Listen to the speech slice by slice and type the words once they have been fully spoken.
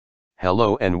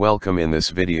Hello and welcome in this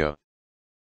video.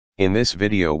 In this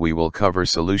video we will cover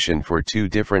solution for two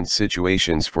different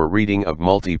situations for reading of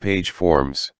multi-page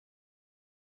forms.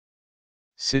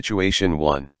 Situation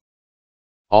 1.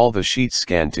 All the sheets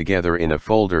scanned together in a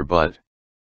folder but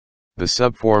the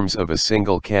subforms of a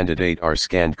single candidate are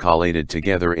scanned collated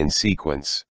together in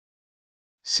sequence.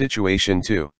 Situation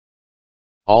 2.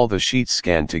 All the sheets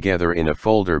scanned together in a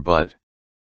folder but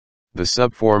the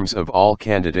subforms of all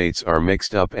candidates are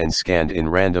mixed up and scanned in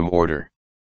random order.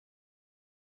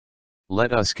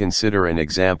 Let us consider an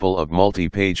example of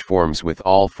multi-page forms with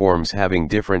all forms having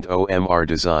different OMR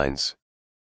designs.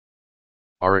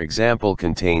 Our example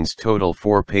contains total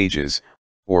 4 pages,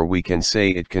 or we can say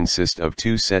it consists of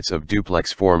 2 sets of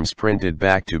duplex forms printed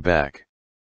back to back.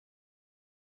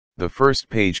 The first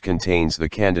page contains the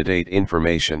candidate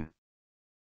information,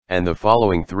 and the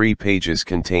following 3 pages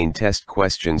contain test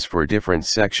questions for different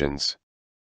sections.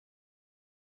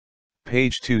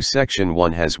 Page 2 Section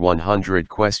 1 has 100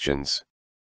 questions.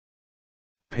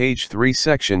 Page 3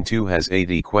 Section 2 has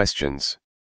 80 questions.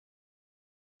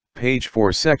 Page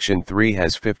 4 Section 3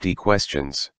 has 50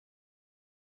 questions.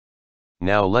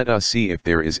 Now let us see if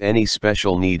there is any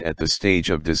special need at the stage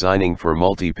of designing for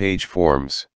multi-page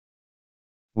forms.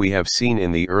 We have seen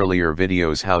in the earlier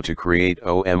videos how to create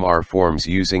OMR forms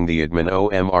using the Addmen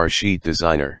OMR sheet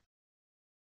designer.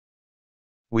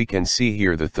 We can see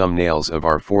here the thumbnails of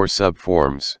our 4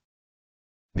 subforms.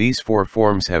 These 4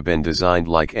 forms have been designed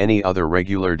like any other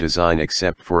regular design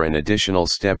except for an additional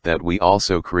step that we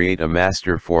also create a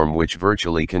master form which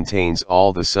virtually contains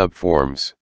all the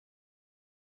subforms.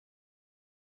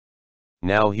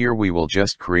 Now here we will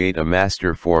just create a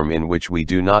master form in which we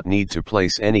do not need to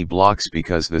place any blocks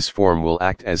because this form will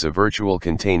act as a virtual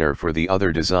container for the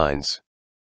other designs.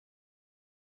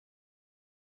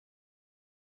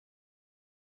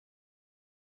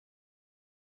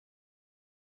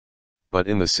 But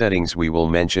in the settings we will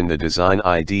mention the design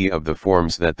ID of the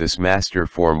forms that this master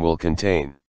form will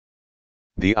contain.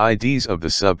 The IDs of the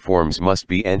subforms must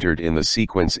be entered in the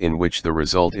sequence in which the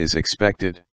result is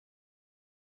expected.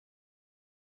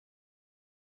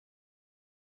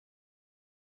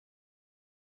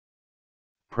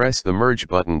 Press the Merge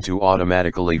button to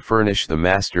automatically furnish the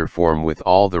master form with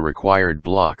all the required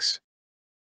blocks.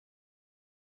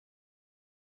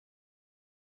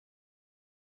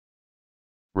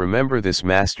 Remember, this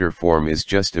master form is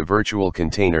just a virtual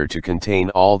container to contain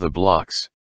all the blocks.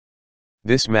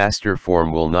 This master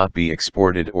form will not be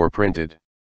exported or printed.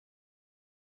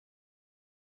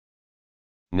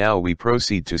 Now we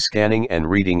proceed to scanning and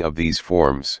reading of these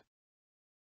forms.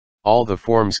 All the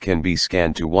forms can be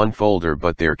scanned to one folder,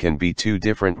 but there can be 2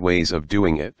 different ways of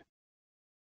doing it.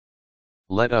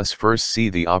 Let us first see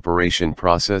the operation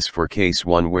process for case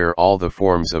 1 where all the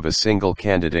forms of a single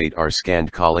candidate are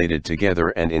scanned collated together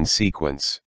and in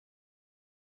sequence.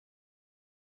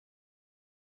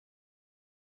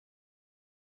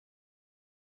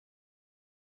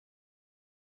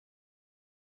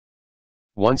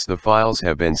 Once the files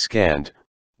have been scanned,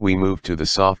 we move to the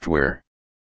software.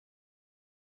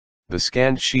 The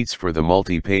scanned sheets for the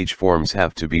multi-page forms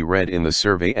have to be read in the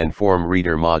Survey and Form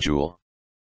Reader module.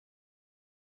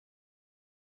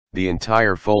 The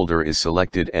entire folder is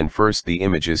selected and first the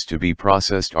images to be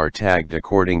processed are tagged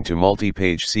according to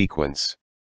multi-page sequence.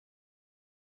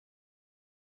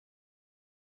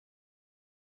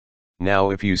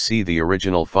 Now if you see, the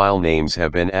original file names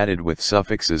have been added with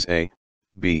suffixes A,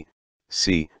 B,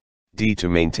 C, D to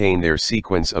maintain their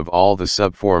sequence of all the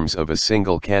subforms of a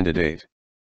single candidate.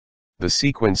 The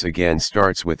sequence again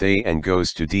starts with A and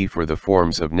goes to D for the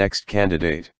forms of next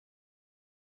candidate.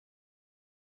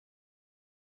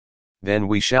 Then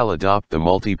we shall adopt the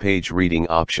multi-page reading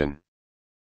option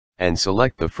and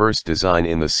select the first design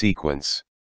in the sequence.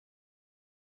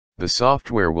 The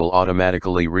software will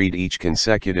automatically read each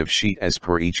consecutive sheet as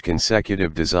per each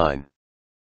consecutive design.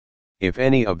 If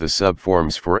any of the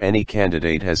subforms for any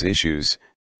candidate has issues,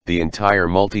 the entire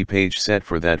multi-page set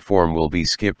for that form will be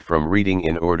skipped from reading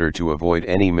in order to avoid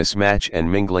any mismatch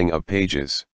and mingling of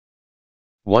pages.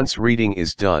 Once reading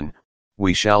is done,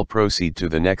 we shall proceed to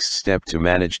the next step to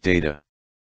manage data.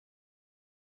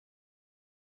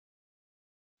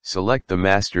 Select the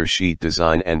master sheet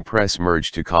design and press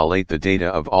Merge to collate the data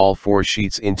of all 4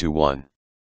 sheets into one.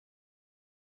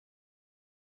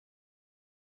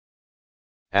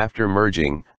 After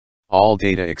merging, all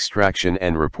data extraction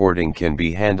and reporting can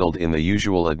be handled in the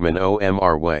usual Addmen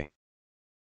OMR way.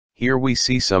 Here we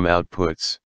see some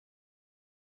outputs.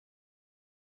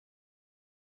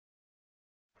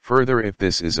 Further, if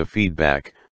this is a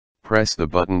feedback, press the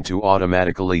button to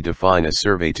automatically define a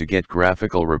survey to get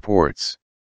graphical reports.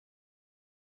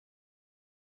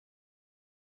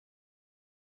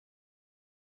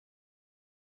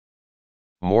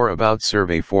 More about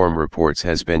survey form reports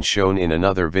has been shown in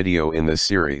another video in this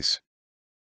series.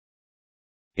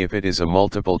 If it is a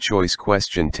multiple choice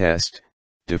question test,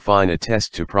 define a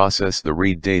test to process the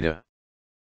read data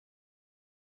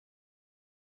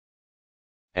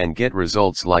and get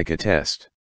results like a test.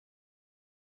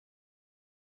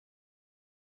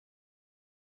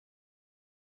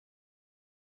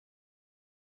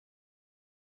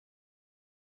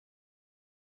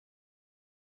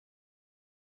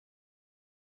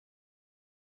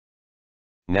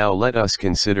 Now let us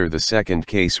consider the second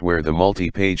case where the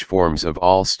multi-page forms of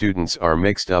all students are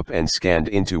mixed up and scanned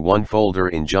into one folder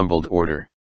in jumbled order.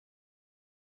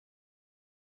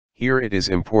 Here it is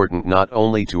important not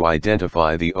only to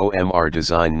identify the OMR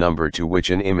design number to which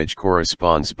an image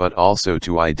corresponds but also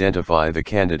to identify the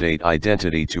candidate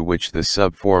identity to which the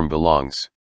subform belongs.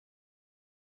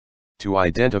 To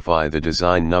identify the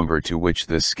design number to which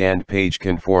the scanned page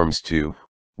conforms to,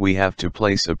 we have to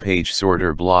place a page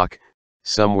sorter block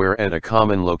somewhere at a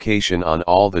common location on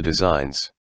all the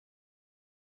designs.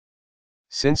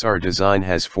 Since our design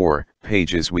has 4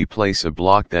 pages, we place a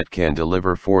block that can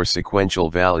deliver 4 sequential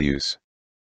values.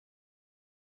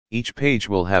 Each page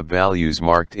will have values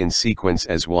marked in sequence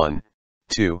as 1,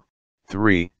 2,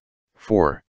 3,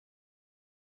 4.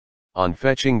 On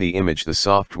fetching the image, the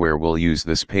software will use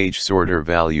this page sorter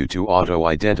value to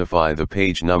auto-identify the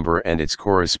page number and its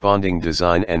corresponding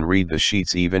design and read the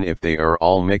sheets even if they are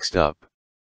all mixed up.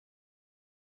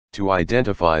 To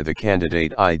identify the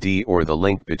candidate ID or the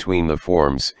link between the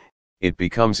forms, it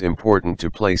becomes important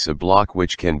to place a block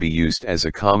which can be used as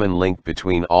a common link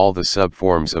between all the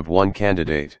subforms of one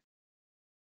candidate.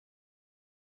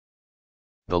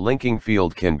 The linking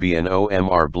field can be an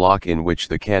OMR block in which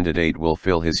the candidate will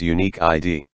fill his unique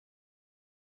ID.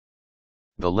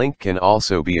 The link can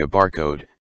also be a barcode,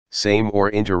 same or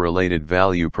interrelated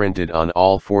value printed on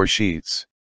all 4 sheets.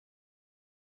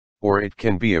 Or it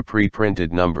can be a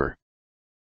pre-printed number.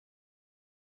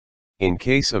 In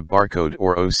case of barcode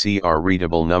or OCR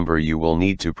readable number, you will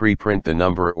need to pre-print the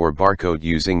number or barcode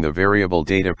using the variable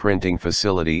data printing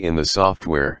facility in the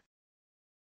software.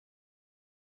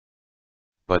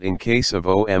 But in case of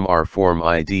OMR Form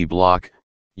ID block,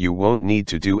 you won't need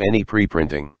to do any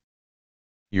pre-printing.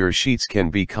 Your sheets can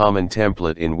be common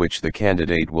template in which the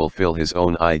candidate will fill his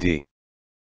own ID.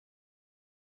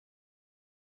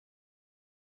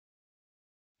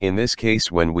 In this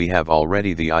case, when we have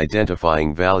already the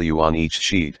identifying value on each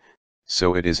sheet,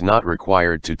 so it is not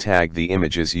required to tag the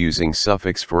images using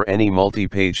suffix for any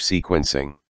multi-page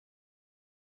sequencing.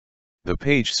 The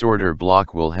page sorter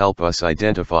block will help us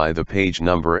identify the page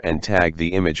number and tag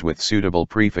the image with suitable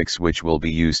prefix which will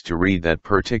be used to read that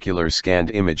particular scanned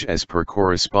image as per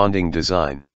corresponding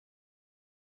design.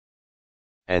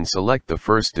 And select the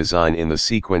first design in the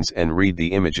sequence and read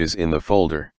the images in the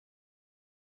folder.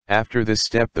 After this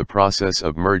step, the process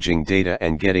of merging data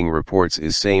and getting reports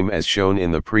is same as shown in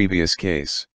the previous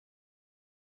case.